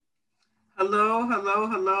Hello, hello,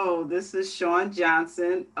 hello. This is Sean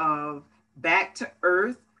Johnson of Back to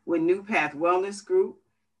Earth with New Path Wellness Group.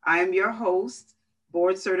 I am your host,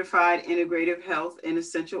 board certified integrative health and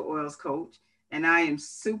essential oils coach. And I am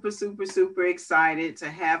super, super, super excited to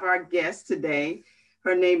have our guest today.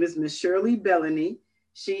 Her name is Miss Shirley Bellany.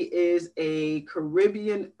 She is a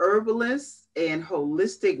Caribbean herbalist and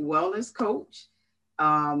holistic wellness coach.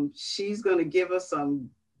 She's going to give us some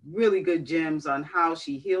really good gems on how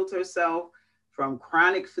she healed herself from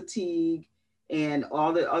chronic fatigue and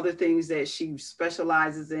all the other things that she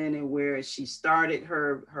specializes in and where she started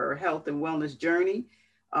her health and wellness journey.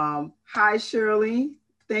 Hi, Shirley.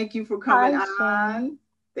 Thank you for coming Hi, Sean. on.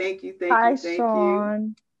 Thank you, thank Hi, you, thank you.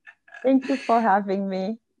 Sean. Thank you for having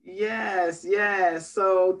me. Yes, yes.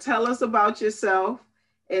 So tell us about yourself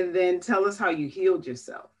and then tell us how you healed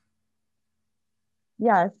yourself.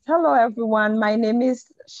 Yes. Hello, everyone. My name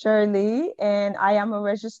is Shirley, and I am a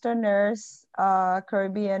registered nurse,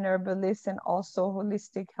 Caribbean herbalist, and also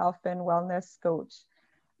holistic health and wellness coach.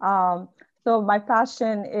 Um, so my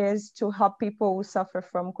passion is to help people who suffer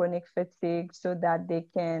from chronic fatigue so that they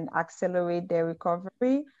can accelerate their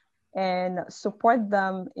recovery and support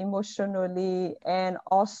them emotionally and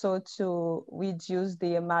also to reduce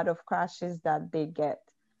the amount of crashes that they get.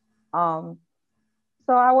 Um,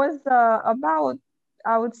 so I was about,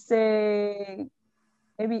 I would say,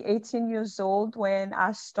 maybe 18 years old when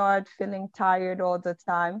I started feeling tired all the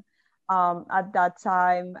time. At that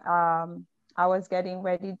time, I was getting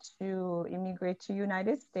ready to immigrate to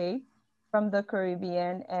United States from the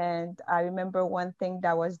Caribbean, and I remember one thing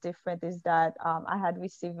that was different is that I had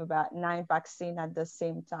received about 9 vaccines at the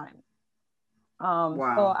same time. So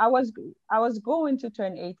Wow. I was going to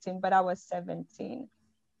turn 18, but I was 17.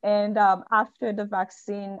 And after the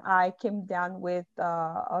vaccine, I came down with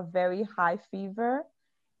a very high fever,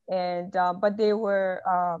 and but they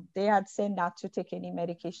had said not to take any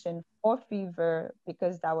medication for fever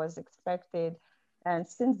because that was expected. And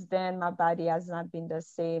since then, my body has not been the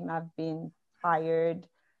same. I've been tired.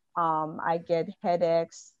 I get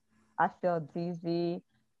headaches. I feel dizzy.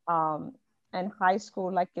 Um, in high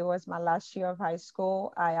school, like it was my last year of high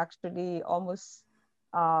school, I actually almost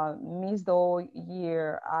missed the whole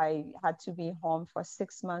year. I had to be home for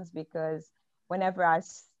 6 months because whenever I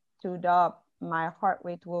stood up, my heart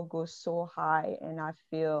rate will go so high and I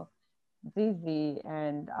feel dizzy.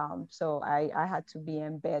 And so I had to be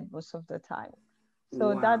in bed most of the time.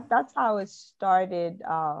 So Wow. that's how it started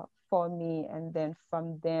for me. And then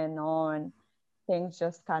from then on, things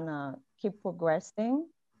just kind of keep progressing.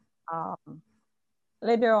 Um,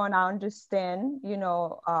 Later on, I understand,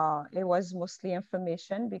 it was mostly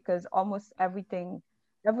inflammation because almost everything,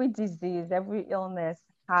 every disease, every illness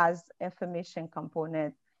has inflammation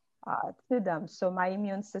component to them. So my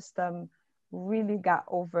immune system really got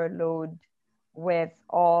overloaded with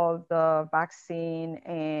all the vaccine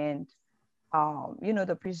and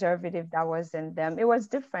the preservative that was in them. It was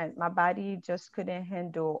different. My body just couldn't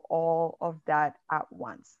handle all of that at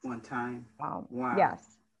once. One time. Wow.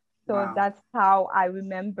 Yes. So Wow. that's how I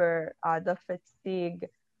remember the fatigue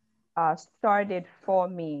started for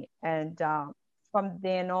me. And from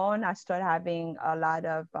then on, I started having a lot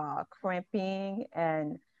of cramping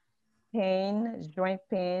and pain, joint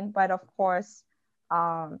pain. But of course,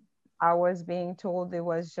 um, I was being told it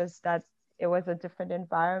was just that it was a different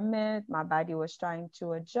environment. My body was trying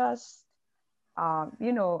to adjust.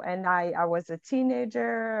 And I was a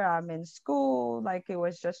teenager. I'm in school. Like it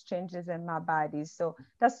was just changes in my body. So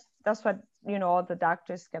that's what all the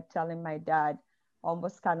doctors kept telling my dad,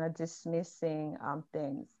 almost kind of dismissing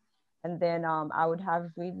things. And then I would have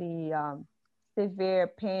really severe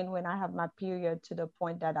pain when I have my period to the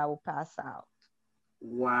point that I will pass out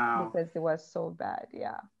Wow. because it was so bad.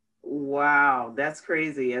 Yeah. Wow, that's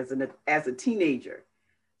crazy as a teenager.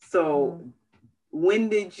 So Mm. when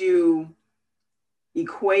did you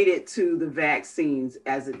equate it to the vaccines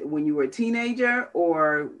when you were a teenager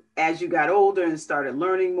or as you got older and started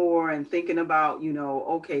learning more and thinking about,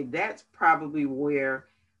 okay, that's probably where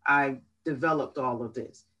I developed all of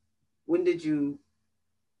this. When did you?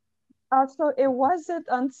 So it wasn't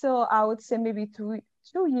until I would say maybe 2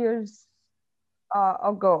 years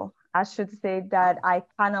ago, I should say, that Oh, I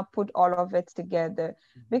kind of put all of it together.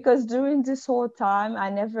 Because during this whole time, I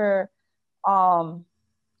never um,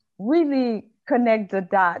 really connect the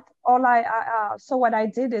dot. So what I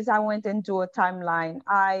did is I went and do a timeline.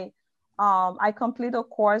 I complete a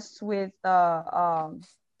course with the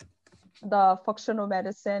functional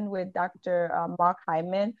medicine with Dr. Mark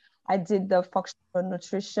Hyman. I did the functional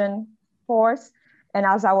nutrition course. And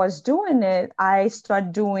as I was doing it, I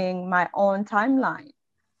started doing my own timeline.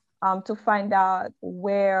 to find out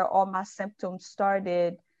where all my symptoms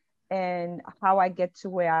started and how I get to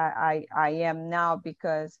where I am now,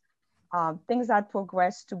 because things had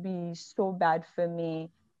progressed to be so bad for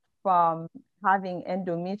me, from having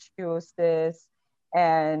endometriosis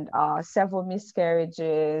and several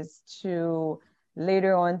miscarriages to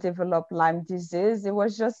later on develop Lyme disease. It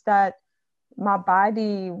was just that my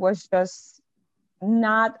body was just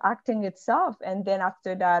not acting itself. And then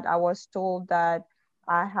after that, I was told that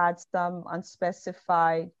I had some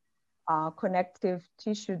unspecified connective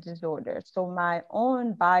tissue disorder. So my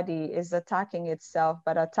own body is attacking itself,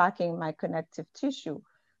 but attacking my connective tissue.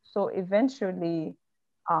 So eventually,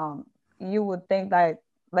 um, you would think that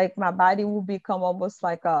like my body will become almost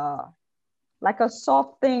like a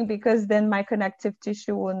soft thing, because then my connective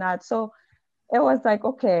tissue will not. So it was like,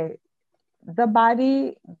 okay, the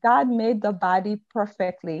body, God made the body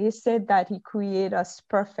perfectly. He said that he created us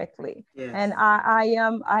perfectly. And Yes.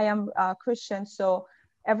 I am a Christian, so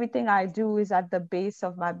everything I do is at the base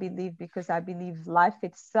of my belief, because I believe life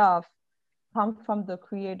itself comes from the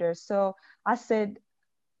creator. So I said,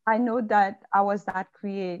 I know that I was not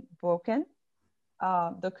created broken.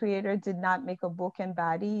 The creator did not make a broken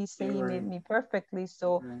body. He said You're he made right. me perfectly.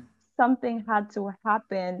 So Right. something had to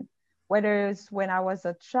happen, whether it's when I was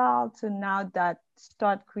a child to now, that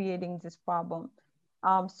start creating this problem.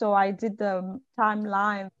 So I did the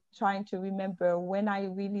timeline trying to remember when I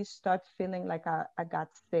really start feeling like I got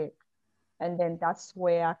sick. And then that's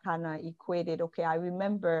where I kind of equated, okay, I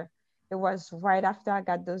remember it was right after I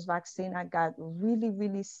got those vaccine, I got really,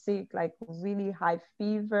 really sick, like really high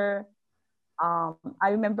fever. I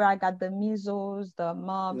remember I got the measles, the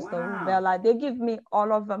mumps, the Wow. rubella. They give me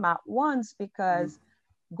all of them at once, Mm, because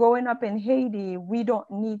growing up in Haiti, we don't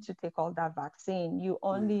need to take all that vaccine. You right.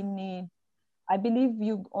 only need, I believe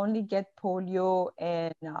you only get polio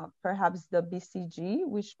and perhaps the BCG,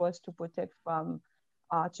 which was to protect from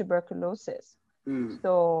tuberculosis. Mm,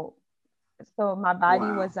 So, so my body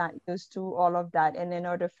wow. was not used to all of that. And in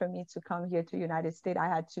order for me to come here to United States, I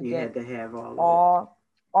had to You get had to have all of it. all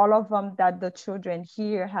all of them that the children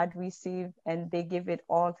here had received, and they give it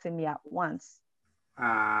all to me at once.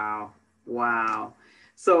 Wow. Wow.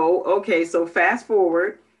 So, okay, so fast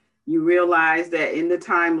forward, you realize that in the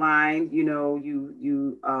timeline, you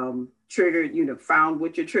triggered, found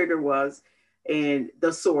what your trigger was and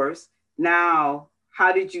the source. Now,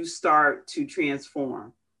 how did you start to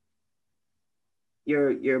transform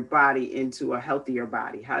your body into a healthier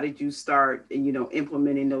body? How did you start,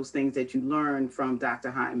 implementing those things that you learned from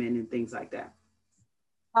Dr. Hyman and things like that?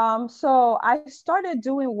 So I started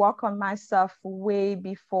doing work on myself way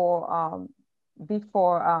before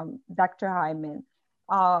Dr. Hyman.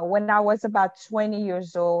 When I was about 20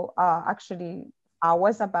 years old, actually, I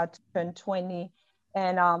was about to turn 20,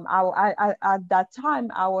 and at that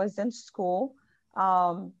time I was in school.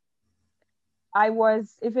 Um, I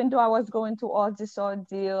was, even though I was going through all this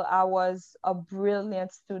ordeal, I was a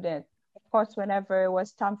brilliant student. Of course, whenever it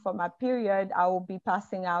was time for my period, I would be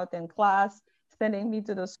passing out in class, sending me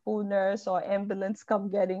to the school nurse or ambulance come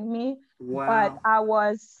getting me. But Wow. I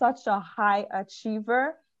was such a high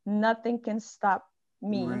achiever, nothing can stop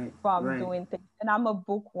me Right, from right. doing things. And I'm a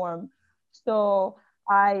bookworm. So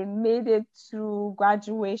I made it through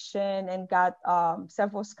graduation and got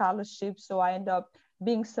several scholarships. So I ended up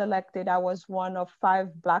being selected. I was one of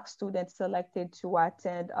 5 Black students selected to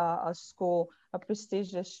attend a school, a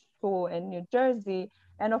prestigious school in New Jersey.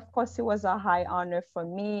 And of course, it was a high honor for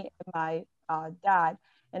me and my dad.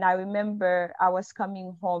 And I remember I was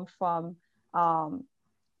coming home from um,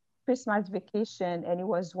 Christmas vacation, and it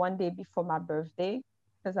was one day before my birthday,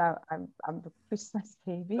 because I'm the Christmas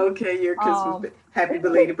baby. Okay, your Christmas. Um, Happy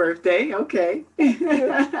belated birthday. Okay. Thank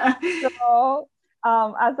you. So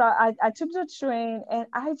as I took the train, and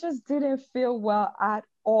I just didn't feel well at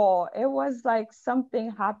all. It was like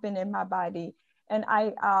something happened in my body. And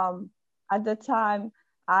at the time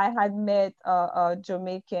I had met a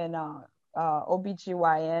Jamaican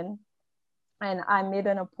OBGYN, and I made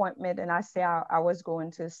an appointment, and I said I was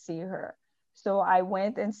going to see her. So I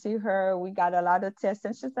went and see her. We got a lot of tests,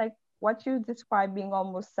 and she's like, what you describing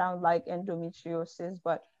almost sound like endometriosis,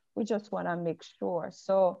 but we just want to make sure.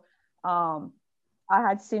 So um, I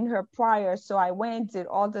had seen her prior, so I went, did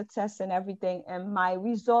all the tests and everything, and my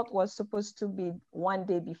result was supposed to be one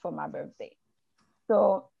day before my birthday.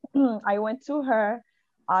 So I went to her,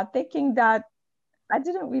 thinking that I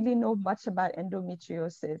didn't really know much about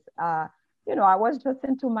endometriosis. I was just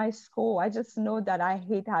into my school. I just know that I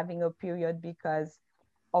hate having a period because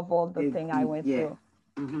of all the thing I went Yeah. through.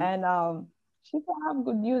 Hmm. And she said, I have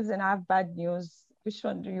good news and I have bad news. Which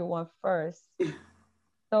one do you want first?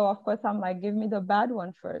 So of course I'm like, give me the bad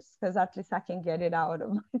one first, because at least I can get it out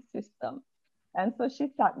of my system. And so she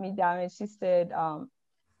sat me down and she said,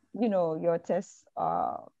 your tests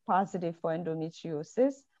are positive for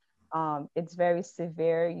endometriosis. It's very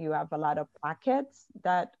severe. You have a lot of pockets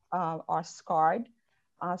that are scarred.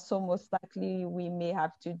 So most likely we may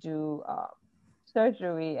have to do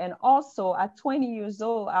surgery. And also at 20 years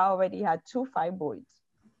old, I already had two fibroids.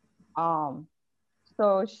 Um,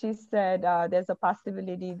 so she said there's a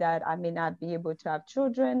possibility that I may not be able to have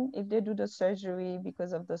children if they do the surgery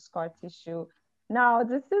because of the scar tissue. Now,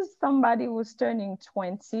 this is somebody who's turning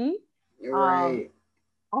 20. Um, Right.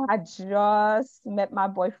 I just met my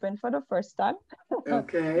boyfriend for the first time. Didn't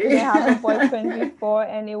Okay. have a boyfriend before,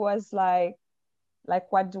 and it was like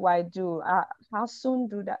what do I do? How soon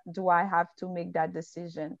do I have to make that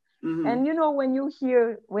decision? Hmm. And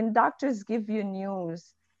when doctors give you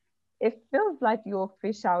news, it feels like you're a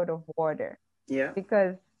fish out of water, Yeah.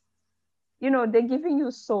 because they're giving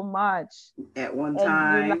you so much, At one and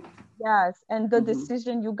you like, time. yes, and the Hmm.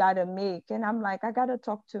 decision you gotta make. And I'm like, I gotta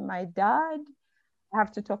talk to my dad. I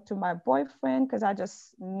have to talk to my boyfriend because I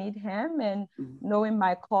just meet him, and knowing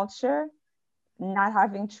my culture, not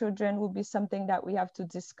having children will be something that we have to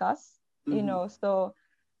discuss, Hmm. so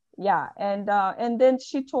yeah. And then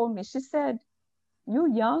she told me, she said,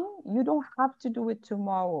 you young, you don't have to do it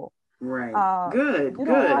tomorrow. Right. uh Good. you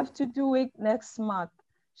don't Good. have to do it next month.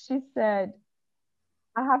 She said,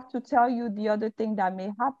 I have to tell you, the other thing that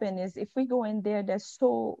may happen is if we go in there, there's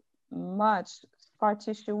so much scar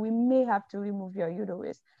tissue, we may have to remove your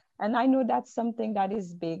uterus. And I know that's something that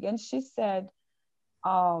is big. And she said,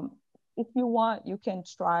 um, if you want, you can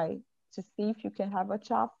try to see if you can have a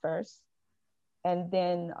child first. And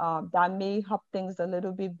then that may help things a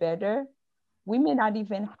little bit better. We may not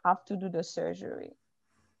even have to do the surgery.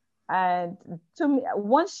 And to me,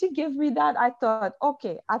 once she gave me that, I thought, okay,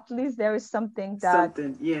 at least there is something that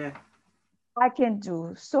Something. Yeah. I can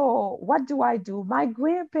do. So what do I do? My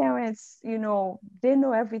grandparents, they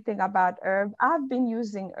know everything about herb. I've been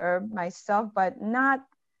using herb myself, but not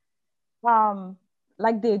um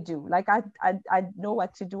like they do. Like I know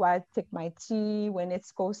what to do. I take my tea when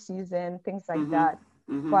it's cold season, things like Hmm. that.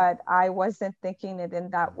 Hmm. But I wasn't thinking it in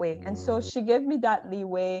that way. And so she gave me that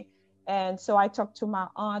leeway. And so I talked to my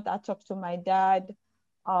aunt, I talked to my dad.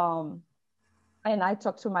 Um, and I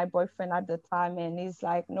talked to my boyfriend at the time, and he's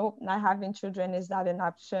like, nope, not having children is not an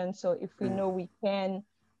option. So if we know we can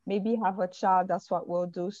maybe have a child, that's what we'll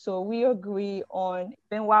do. So we agree on,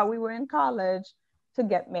 even while we were in college, to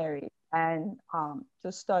get married and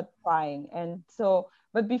to start trying. And so,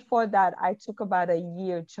 but before that, I took about a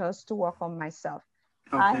year just to work on myself.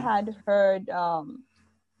 I Okay. had heard,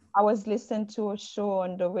 I was listening to a show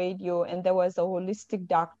on the radio, and there was a holistic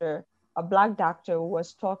doctor, a Black doctor, who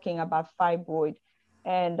was talking about fibroid.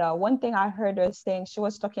 And one thing I heard her saying, she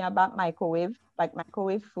was talking about microwave, like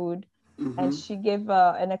microwave food. And Hmm. she gave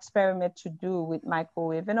an experiment to do with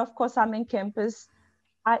microwave. And of course, I'm in campus,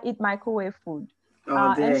 I eat microwave food. All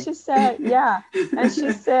And day. she said, yeah. And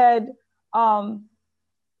she said, um,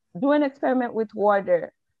 do an experiment with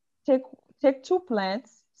water. Take take two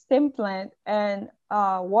plants, same plant, and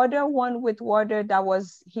water one with water that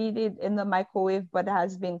was heated in the microwave but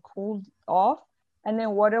has been cooled off, and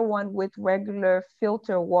then water one with regular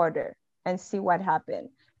filter water, and see what happened.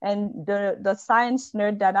 And the science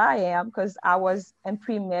nerd that I am, because I was in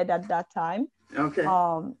pre-med at that time, Okay.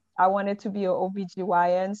 I wanted to be an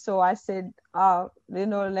OBGYN. So I said,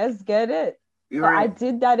 let's get it. You're So I right.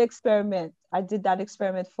 did that experiment. I did that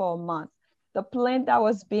experiment for a month. The plant that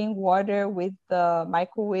was being watered with the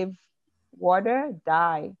microwave water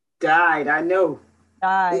Died. I know.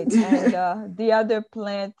 died. And the other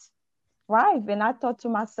plant thrived. And I thought to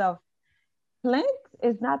myself, plant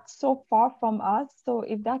is not so far from us. So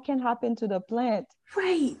if that can happen to the plant,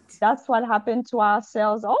 Right. that's what happened to our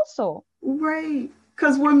cells also. Right.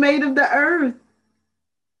 Because we're made of the earth.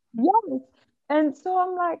 Yes. And so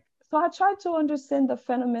I'm like, so I tried to understand the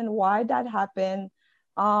phenomenon, why that happened.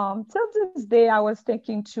 Till this day, I was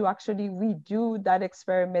thinking to actually redo that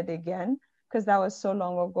experiment again, because that was so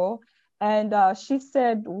long ago. And she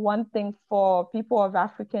said one thing for people of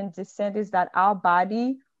African descent is that our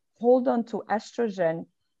body hold on to estrogen,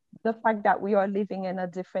 the fact that we are living in a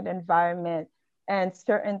different environment, and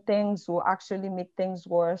certain things will actually make things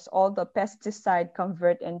worse. All the pesticide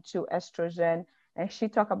convert into estrogen. And she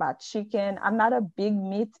talked about chicken. I'm not a big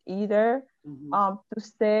meat eater, Hmm. to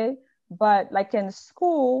say, but like in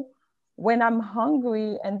school, when I'm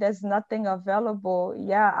hungry and there's nothing available,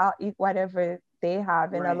 yeah, I'll eat whatever they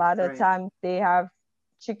have. And a Right. lot of Right. times they have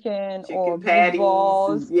chicken or Chicken patties.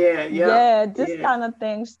 meatballs. Yeah. Yep. Yeah, this Yeah. kind of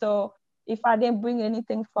thing. So if I didn't bring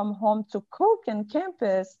anything from home to cook in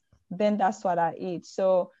campus, then that's what I eat.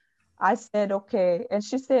 So I said, okay. And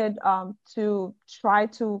she said to try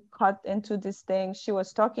to cut into this thing. She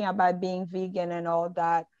was talking about being vegan and all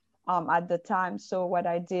that at the time. So what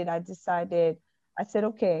I did, I decided, I said,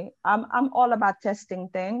 okay, I'm all about testing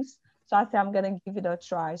things. So I said, I'm gonna give it a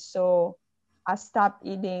try. So I stopped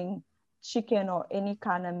eating chicken or any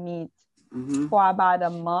kind of meat for about a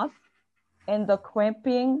month, and the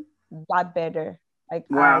cramping got better. Like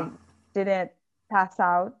I Wow. didn't pass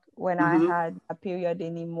out when I Mm-hmm. had a period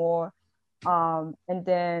anymore. And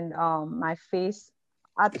then my face,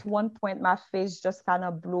 at one point, my face just kind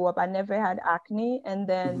of blew up. I never had acne, and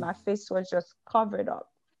then Mm-hmm. my face was just covered up,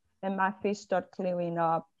 and my face started clearing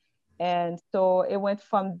up. And so it went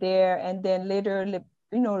from there, and then later,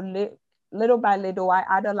 you know, little by little, I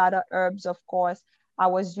add a lot of herbs, of course. I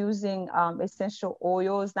was using essential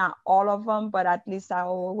oils, not all of them, but at least I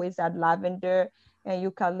always had lavender and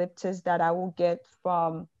eucalyptus that I will get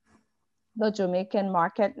from the Jamaican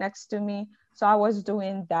market next to me. So I was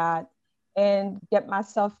doing that and get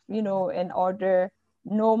myself, you know, in order.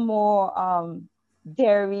 No more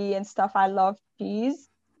dairy and stuff. I love cheese,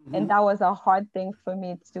 and Mm-hmm. that was a hard thing for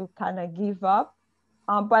me to kind of give up.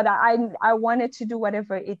 But I wanted to do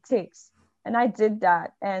whatever it takes, and I did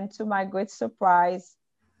that. And to my great surprise,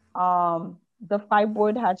 the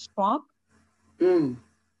fibroid had shrunk. Mm.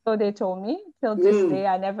 So they told me. Till this Mm. day,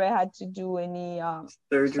 I never had to do any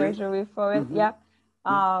Surgery. surgery for it. Mm-hmm. Yep.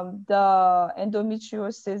 The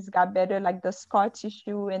endometriosis got better, like the scar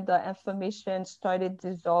tissue and the inflammation started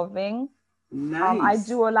dissolving. I Nice.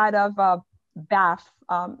 do a lot of bath.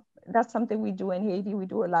 That's something we do in Haiti. We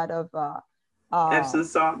do a lot of Epsom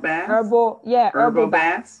salt baths. herbal, yeah, herbal Herbal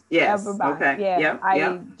bath, baths. Yes. herbal bath. Okay. Yeah, Yep. I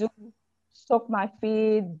Yep. do soak my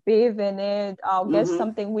feet, bathe in it. I'll get Mm-hmm.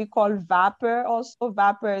 something we call vapor. Also,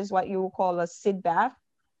 vapor is what you would call a sit bath.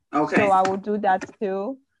 So Okay. I will do that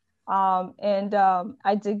too. And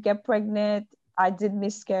I did get pregnant. I did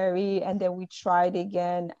miscarry, and then we tried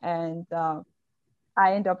again, and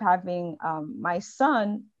I ended up having my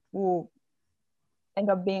son, who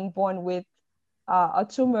ended up being born with a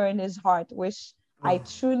tumor in his heart, which I Oh,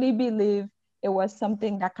 truly believe it was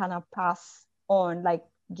something that kind of passed on, like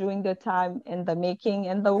during the time in the making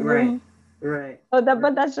in the right. womb. Right. So that, Right.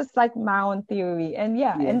 but that's just like my own theory. And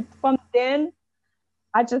yeah, Yeah. and from then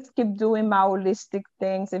I just keep doing my holistic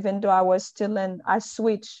things, even though I was still in, I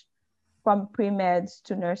switched from pre-meds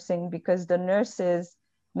to nursing because the nurses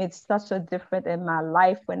made such a difference in my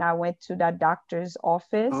life when I went to that doctor's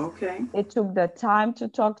office. Okay. They took the time to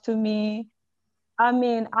talk to me. I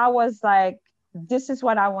mean, I was like, this is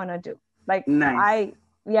what I want to do. Like, Nice.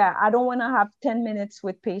 yeah, I don't want to have 10 minutes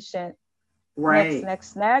with patient. Next, Right.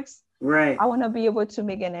 next, next. Right. I want to be able to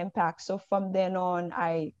make an impact. So from then on,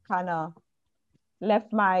 I kind of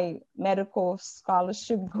left my medical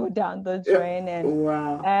scholarship go down the Yeah. drain,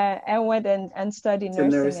 Wow. and went and studied To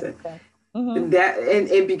nursing nursing. instead. Mm-hmm. That and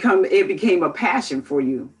it became a passion for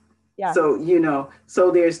you. Yes. So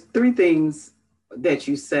so there's three things that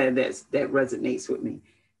you said that resonates with me.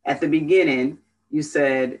 At the beginning, you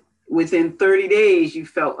said within 30 days you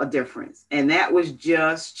felt a difference, and that was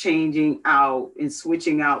just changing out and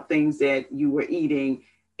switching out things that you were eating,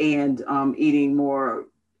 and eating more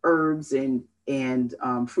herbs and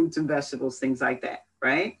fruits and vegetables, things like that,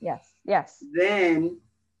 right? Yes. Yes. Then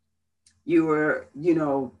you were,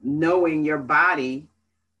 knowing your body,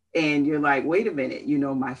 and you're like, wait a minute,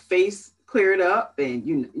 my face cleared up, and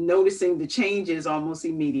you noticing the changes almost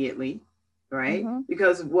immediately, right? Mm-hmm.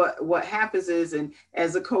 Because what happens is, and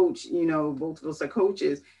as a coach, both of us are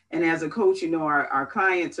coaches, and as a coach, our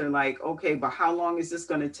clients are like, okay, but how long is this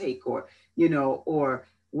going to take? Or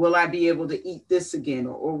will I be able to eat this again?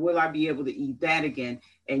 Or will I be able to eat that again?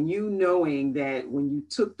 And knowing that when you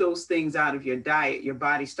took those things out of your diet, your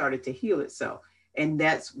body started to heal itself. And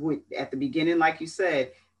that's what, at the beginning, like you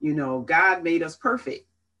said, God made us perfect.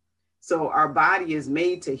 So our body is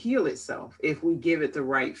made to heal itself if we give it the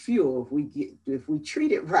right fuel. If we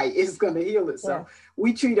treat it right, it's going to heal itself. Yes.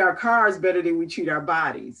 We treat our cars better than we treat our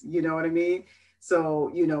bodies. You know what I mean? So,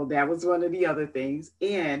 that was one of the other things.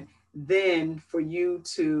 And then for you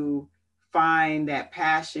to find that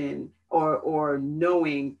passion, or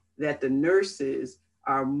knowing that the nurses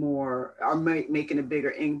making a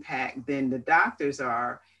bigger impact than the doctors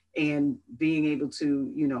are, and being able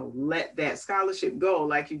to let that scholarship go,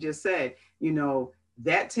 like you just said,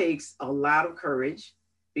 that takes a lot of courage,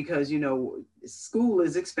 because school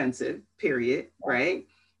is expensive, period, Yes. right?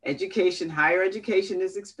 Higher education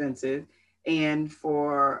is expensive, and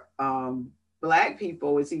for Black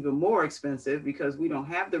people it's even more expensive, because we don't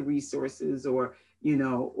have the resources, or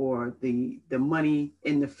or the money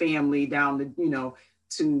in the family down the,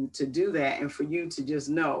 to do that. And for you to just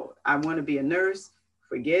know, I want to be a nurse,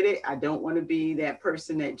 forget it. I don't want to be that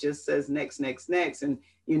person that just says next, next, next. And,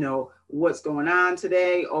 what's going on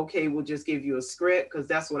today? Okay, we'll just give you a script. Cause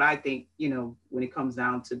that's what I think, when it comes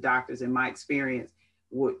down to doctors, in my experience,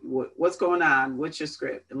 what's going on? What's your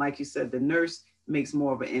script? And like you said, the nurse makes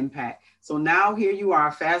more of an impact. So now here you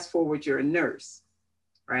are, fast forward, you're a nurse,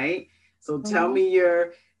 right? So tell me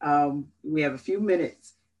we have a few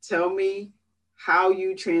minutes. Tell me how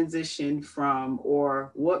you transitioned from,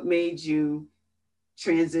 or what made you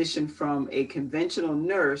transition from a conventional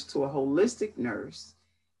nurse to a holistic nurse,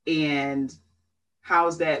 and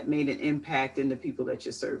how's that made an impact in the people that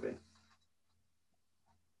you're serving?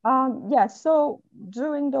 Yeah, so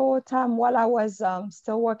during the whole time while I was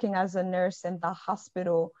still working as a nurse in the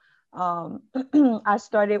hospital, um, I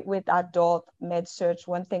started with adult med search.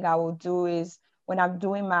 One thing I will do is when I'm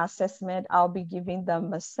doing my assessment, I'll be giving them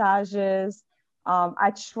massages.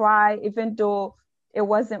 I try, even though it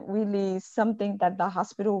wasn't really something that the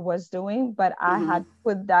hospital was doing, but I Mm-hmm. had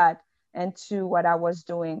put that into what I was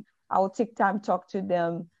doing. I will take time, talk to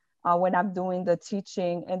them when I'm doing the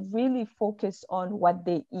teaching, and really focus on what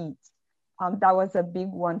they eat. That was a big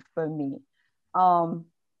one for me. Um,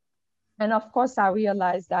 and of course, I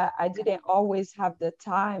realized that I didn't always have the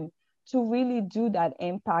time to really do that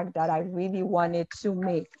impact that I really wanted to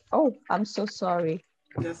make. Oh, I'm so sorry.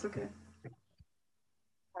 That's okay.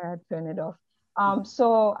 I had turned it off.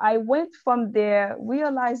 So I went from there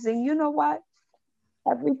realizing, you know what?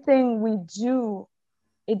 Everything we do,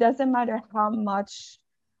 it doesn't matter how much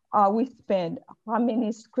we spend, how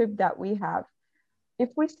many script that we have. If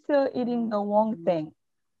we're still eating the wrong thing,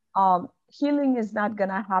 healing is not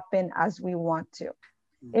gonna happen as we want to.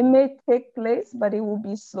 It may take place, but it will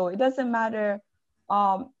be slow. It doesn't matter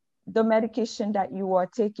um, the medication that you are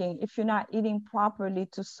taking. If you're not eating properly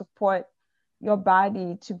to support your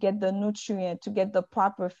body, to get the nutrient, to get the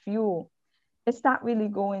proper fuel, it's not really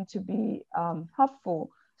going to be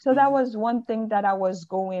helpful. So that was one thing that I was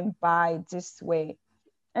going by this way.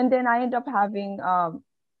 And then I end up having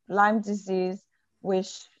Lyme disease,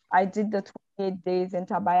 which I did the 28 days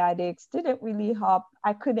antibiotics, didn't really help.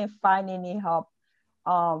 I couldn't find any help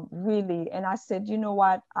really. And I said, you know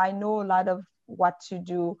what? I know a lot of what to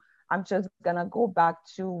do. I'm just gonna go back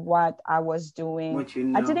to what I was doing. What you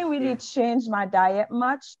I know, didn't really yeah. change my diet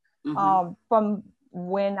much Mm-hmm. from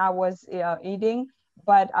when I was eating,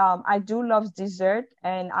 but I do love dessert.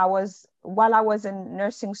 And while I was in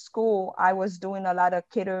nursing school, I was doing a lot of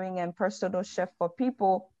catering and personal chef for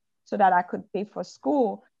people so that I could pay for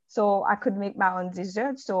school. So I could make my own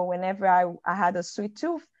dessert. So whenever I had a sweet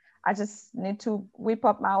tooth, I just need to whip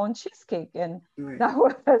up my own cheesecake, and Right. that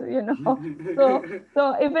was, you know.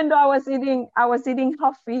 So even though I was eating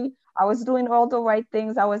healthy, I was doing all the right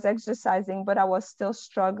things, I was exercising, but I was still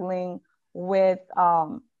struggling with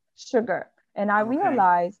sugar. And I Okay.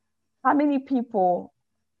 realized how many people,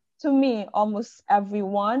 to me, almost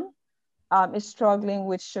everyone is struggling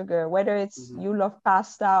with sugar, whether it's Mm-hmm. you love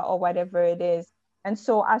pasta or whatever it is. And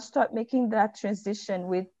so I start making that transition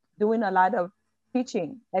with doing a lot of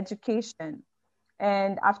teaching, education.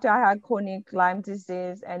 And after I had chronic Lyme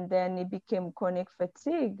disease, and then it became chronic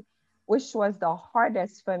fatigue, which was the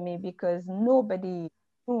hardest for me because nobody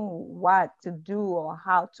knew what to do or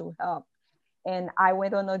how to help. And I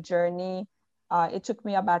went on a journey. It took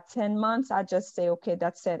me about 10 months. I just say, okay,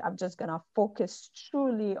 that's it. I'm just going to focus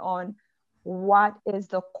truly on what is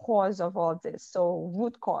the cause of all this. So,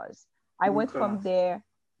 root cause. I Root went cause. from there.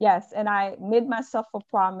 Yes. And I made myself a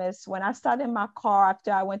promise when I started my car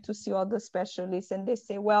after I went to see all the specialists, and they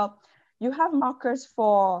say, well, you have markers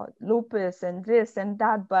for lupus and this and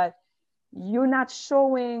that, but you're not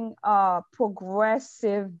showing a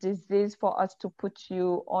progressive disease for us to put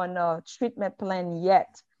you on a treatment plan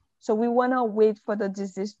yet. So we want to wait for the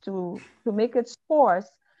disease to make its course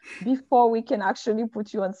before we can actually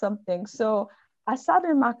put you on something. So I sat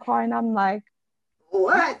in my car and I'm like,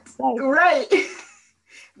 What? like Right.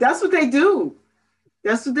 That's what they do.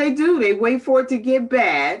 That's what they do. They wait for it to get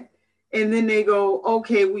bad, and then they go,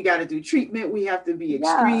 okay, we got to do treatment. We have to be yeah,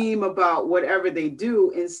 extreme about whatever they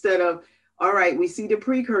do, instead of, all right, we see the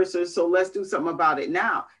precursors, so let's do something about it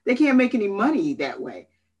now. They can't make any money that way.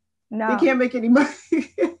 They no. can't make any money.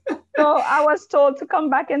 So I was told to come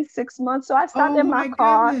back in 6 months. So I sat Oh in my my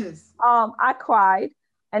car. goodness. I cried,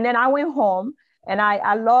 and then I went home. And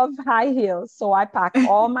I love high heels, so I packed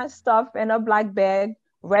all my stuff in a black bag,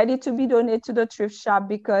 ready to be donated to the thrift shop.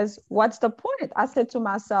 Because what's the point? I said to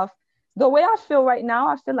myself, the way I feel right now,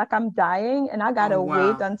 I feel like I'm dying, and I Oh gotta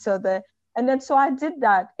wait wow. until the And then so I did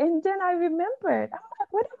that. And then I remembered, I'm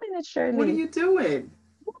like, wait a minute, What are Shirley. you doing?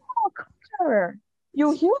 Oh, culture.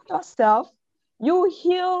 You heal yourself. You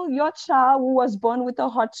heal your child who was born with a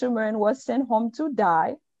heart tumor and was sent home to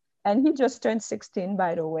die. And he just turned 16,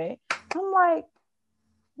 by the way. I'm like,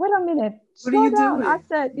 wait a minute, What are slow you down. I doing?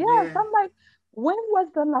 said, yes. Yeah. I'm like, when was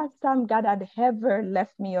the last time God had ever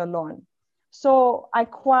left me alone? So I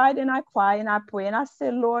cried and I cried and I prayed and I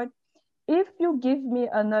said, Lord, if you give me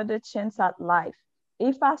another chance at life,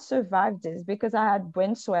 if I survive this, because I had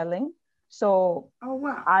brain swelling, so Oh,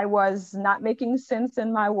 wow. I was not making sense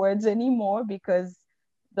in my words anymore because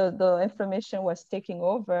the inflammation was taking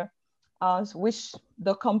over, which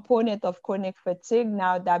the component of chronic fatigue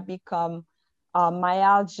now that become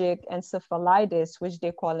myalgic encephalitis, which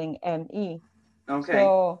they're calling ME. Okay.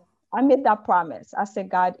 So I made that promise. I said,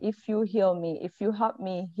 God, if you heal me, if you help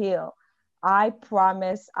me heal, I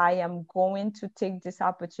promise I am going to take this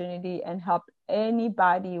opportunity and help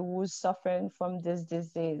anybody who's suffering from this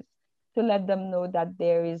disease to let them know that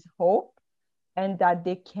there is hope and that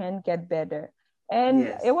they can get better. And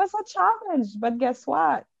it Yes. was a challenge, but guess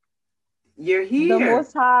what? You're here.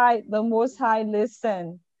 The Most High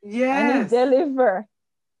listened and He Yes. delivered.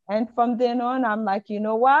 And from then on, I'm like, you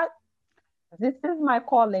know what? This is my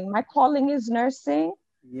calling. My calling is nursing,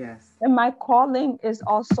 Yes. and my calling is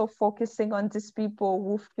also focusing on these people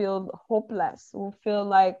who feel hopeless, who feel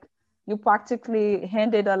like you practically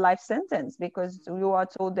handed a life sentence because you are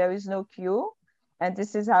told there is no cure, and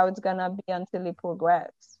this is how it's gonna be until it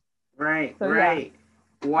progresses. Right. So yeah, Right.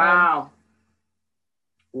 and Wow.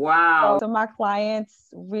 Wow. so my clients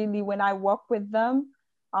really, when I work with them,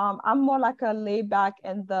 I'm more like a laid back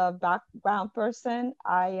and the background person.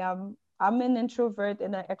 I'm an introvert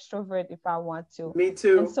and an extrovert if I want to. Me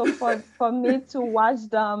And too. so for me to watch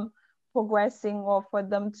them progressing or for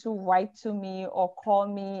them to write to me or call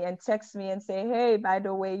me and text me and say, hey, by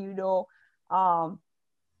the way, um,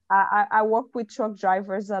 I work with truck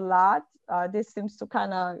drivers a lot. This seems to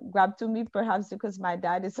kind of grab to me, perhaps because my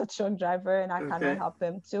dad is a truck driver and I kind of Okay. help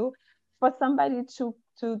him too. For somebody to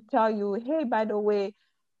tell you, hey, by the way,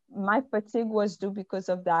 my fatigue was due because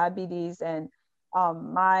of diabetes, and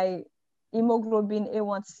my hemoglobin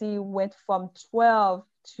A1C went from 12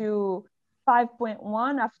 to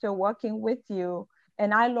 5.1 after working with you,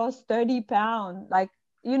 and I lost 30 pounds. Like,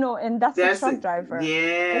 and that's a That's truck it. driver.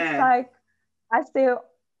 It's Yeah. like I say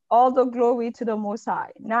all the glory to the Most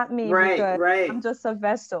High, not me, Right. because Right. I'm just a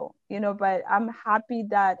vessel, but I'm happy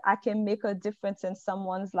that I can make a difference in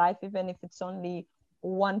someone's life, even if it's only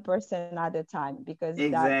one person at a time, because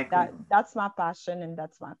Exactly. that's my passion and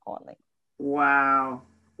that's my calling. Wow.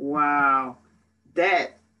 Wow.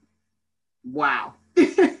 That. Wow.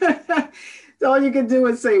 So all you can do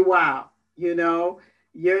is say, wow. You know,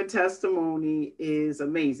 your testimony is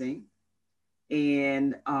amazing.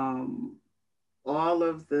 And all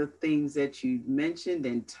of the things that you mentioned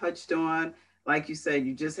and touched on, like you said,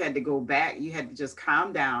 you just had to go back. You had to just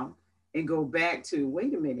calm down and go back to,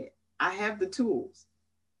 wait a minute, I have the tools.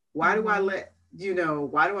 Mm-hmm.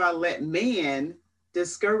 Why do I let man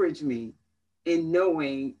discourage me in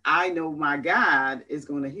knowing I know my God is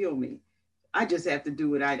going to heal me? I just have to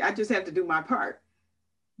do it. I just have to do my part,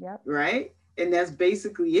 Yep. right? And that's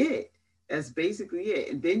basically it. That's basically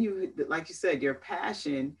it. And then you, like you said, your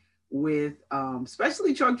passion with,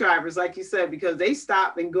 especially truck drivers, like you said, because they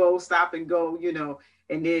stop and go,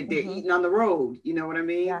 and they're Mm-hmm. eating on the road. You know what I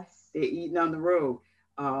mean? Yes. They're eating on the road.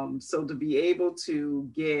 So to be able to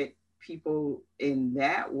get people in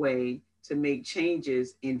that way to make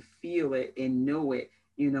changes and feel it and know it,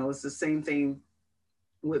 it's the same thing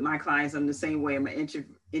with my clients. I'm the same way. I'm an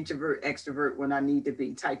introvert, extrovert when I need to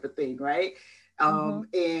be type of thing, right? Mm-hmm.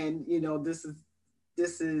 And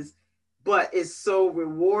this is, but it's so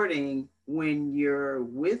rewarding when you're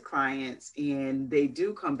with clients and they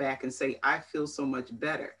do come back and say, I feel so much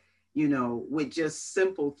better, with just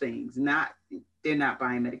simple things. They're not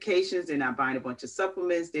buying medications, they're not buying a bunch of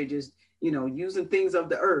supplements, they're just, using things of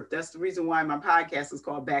the earth. That's the reason why my podcast is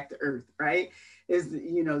called Back to Earth, right? Is,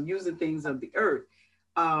 using things of the earth.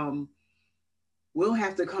 um, we'll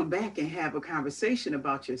have to come back and have a conversation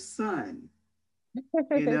about your son,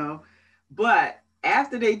 you know. But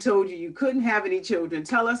after they told you you couldn't have any children,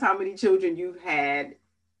 tell us how many children you've had.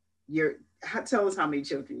 Tell us how many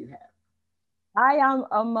children you have. I am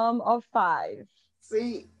a mom of five.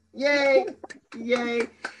 See, yay, yay.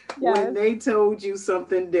 When Yes. they told you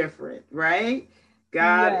something different, right?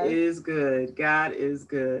 God Yes. is good. God is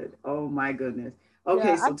good. Oh my goodness. Okay,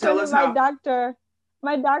 Yeah, so tell actually, us how.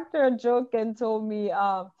 my doctor joked and told me,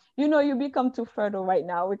 you become too fertile right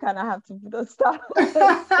now. We kind of have to stop.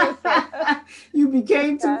 You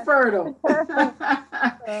became too fertile. Uh,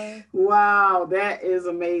 Wow, that is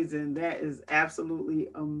amazing. That is absolutely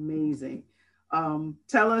amazing.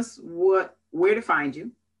 Tell us where to find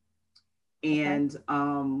you, okay.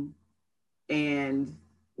 and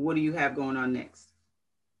what do you have going on next?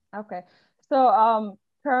 Okay. So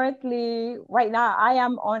currently right now I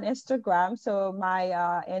am on Instagram. So my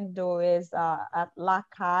handle is at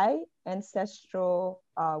Lakai Ancestral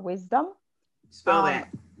Wisdom. Spell Um that.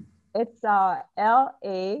 it's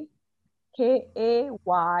LAKAYANCESTRAL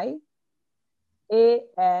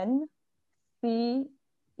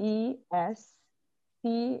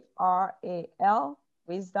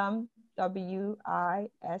Wisdom, WISDOM.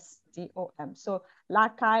 So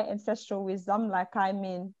Lakai Ancestral Wisdom, Lakai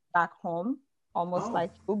mean back home, almost Oh,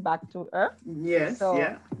 like you back to earth. yes, So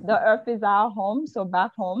yeah. the earth is our home, so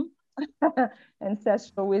back home.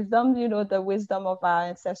 Ancestral wisdom, the wisdom of our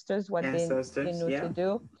ancestors, what they Ancestors, knew to yeah.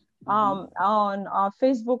 do. Mm-hmm. On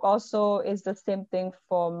Facebook also is the same thing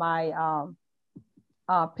for my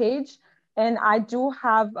page. And I do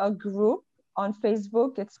have a group on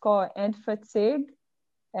Facebook. It's called End Fatigue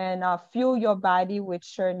and Fuel Your Body with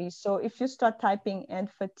Shirley. So if you start typing End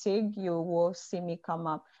Fatigue, you will see me come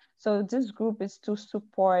up. So this group is to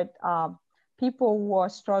support people who are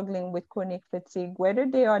struggling with chronic fatigue, whether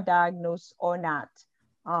they are diagnosed or not.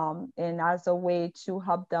 And as a way to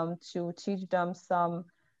help them, to teach them some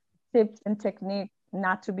tips and technique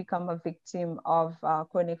not to become a victim of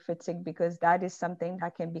chronic fatigue, because that is something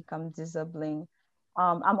that can become disabling.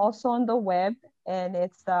 I'm also on the web, and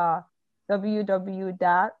it's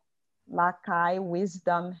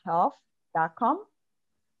www.lakaiwisdomhealth.com.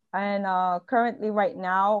 And currently, right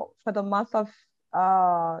now, for the month of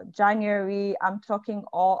January, I'm talking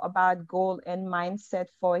all about goal and mindset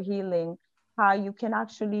for healing, how you can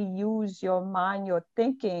actually use your mind, your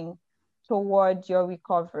thinking toward your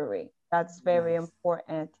recovery. That's very Nice.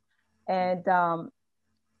 important. And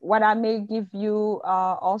what I may give you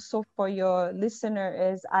also for your listener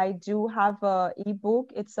is I do have a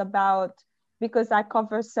ebook. It's about, because I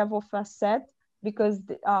cover several facets, because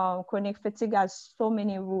chronic fatigue has so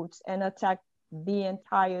many roots and attack the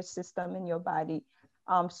entire system in your body.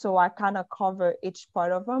 So I kind of cover each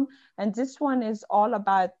part of them. And this one is all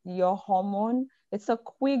about your hormone. It's a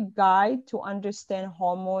quick guide to understand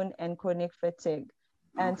hormone and chronic fatigue.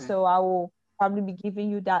 And Okay. so I will probably be giving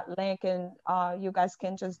you that link, and you guys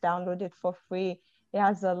can just download it for free. It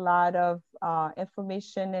has a lot of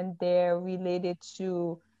information in there related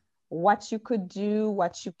to what you could do,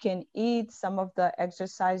 what you can eat, some of the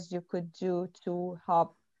exercise you could do to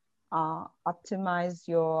help optimize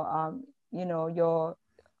your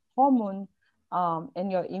hormone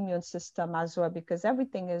and your immune system as well, because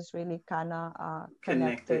everything is really kind of Connected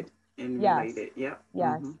connected. and Yes, related. Yep.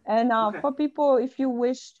 yes. Mm-hmm. And Okay. for people, if you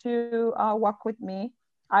wish to work with me,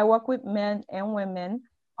 I work with men and women.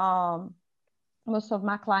 Um, Most of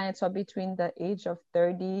my clients are between the age of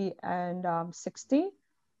 30 and 60.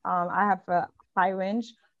 I have a high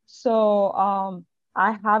range. So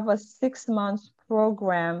I have a 6 month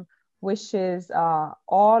program, which is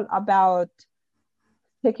all about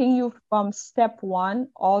taking you from step one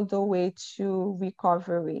all the way to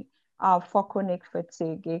recovery for chronic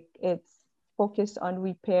fatigue. It's focused on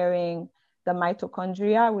repairing the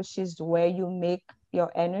mitochondria, which is where you make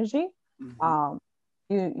your energy. Mm-hmm. Um,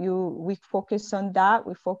 we focus on that.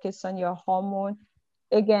 We focus on your hormone.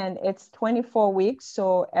 Again, it's 24 weeks,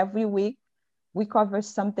 so every week we cover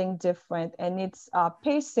something different, and it's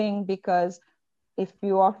pacing, because if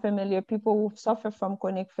you are familiar, people who suffer from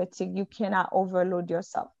chronic fatigue, you cannot overload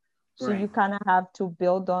yourself. So Right. you kind of have to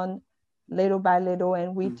build on little by little.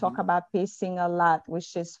 And we Mm-hmm. talk about pacing a lot,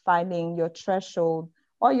 which is finding your threshold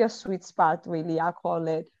or your sweet spot, really, I call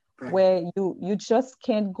it, Right. where you just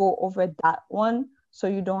can't go over that one, so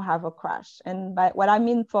you don't have a crash. And by what I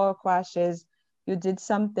mean for a crash is you did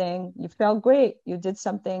something, you felt great, you did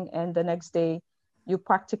something, and the next day you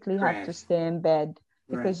practically have to Crash. stay in bed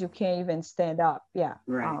Right. because you can't even stand up. Yeah.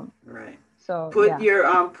 Right. Right. So yeah.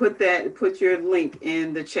 Put your link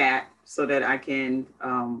in the chat so that I can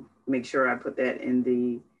make sure I put that in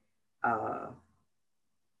the uh,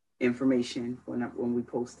 information when we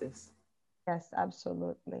post this. Yes,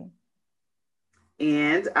 absolutely.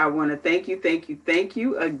 And I want to thank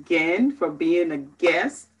you again for being a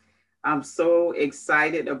guest. I'm so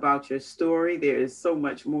excited about your story. There is so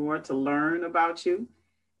much more to learn about you,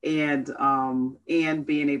 and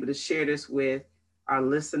being able to share this with our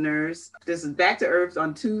listeners. This is Back to Earth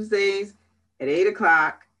on Tuesdays at 8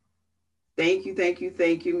 o'clock. Thank you,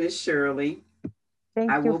 Miss Shirley. I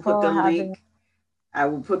Thank you will put the for having. link. I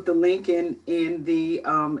will put the link in the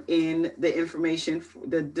information,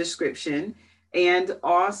 the description. And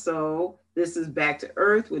also, this is Back to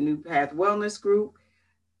Earth with New Path Wellness Group.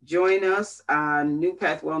 Join us on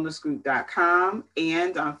newpathwellnessgroup.com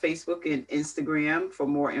and on Facebook and Instagram for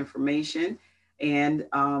more information. And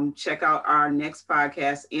check out our next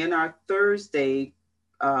podcast and our Thursday,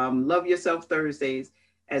 Love Yourself Thursdays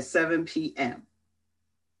at 7 p.m.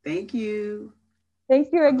 Thank you.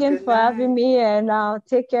 Thank you again for having me, and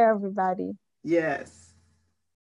take care, everybody. Yes.